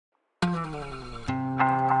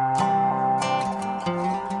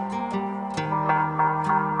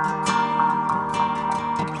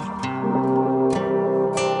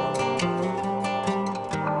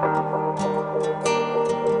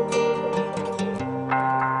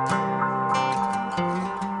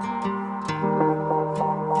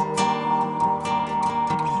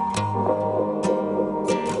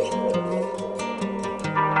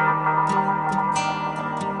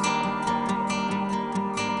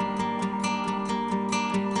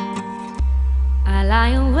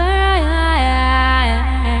lying where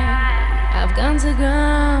I've gone to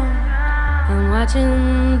ground. I'm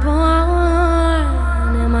watching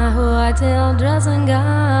porn in my hotel dressing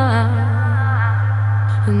gown,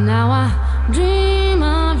 and now I dream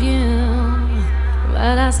of you,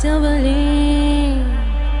 but I still believe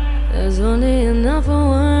there's only enough for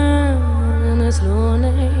one in this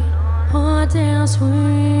lonely hotel suite.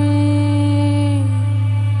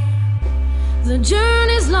 The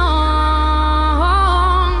journey's long,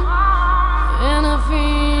 and I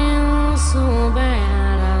feel so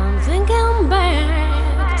bad. I'm thinking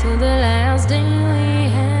back to the last day we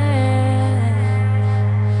had.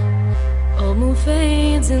 Old moon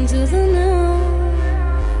fades into the new,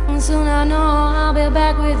 and soon I know I'll be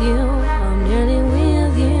back with you. I'm nearly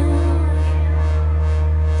with you.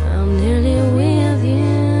 I'm nearly with you.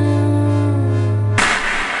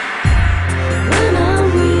 When I'm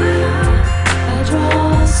weak, I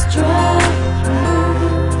draw a strap,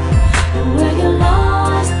 and when you're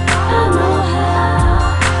lost, I know how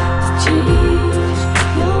to change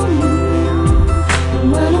your mood. And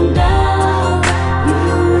when I'm down, you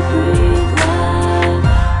breathe life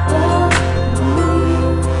over me.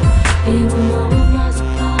 Even though we're miles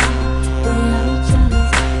apart, we have each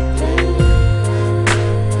other's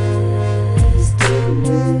face to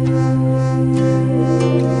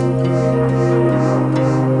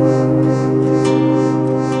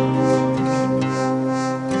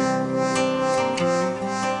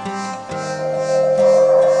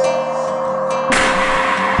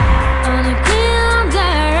on a clear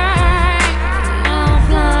day, I'll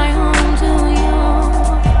fly home to you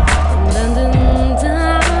from London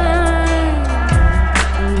time.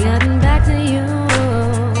 I'm getting back to you.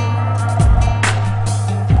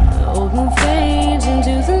 The old moon fades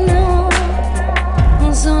into the new,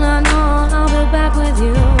 and soon I know I'll be back with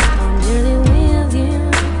you. I'm nearly with you.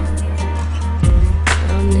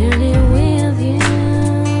 I'm nearly with you.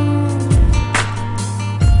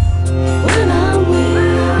 When I'm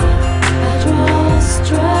weak, I draw a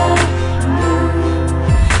strap,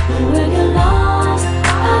 and when you're lost,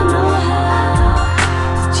 I know how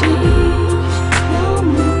to change your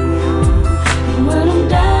mood. And when I'm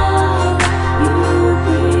down, you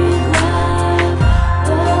breathe life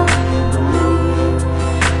over me.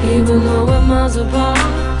 Even though we're miles apart,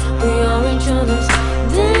 we are each other's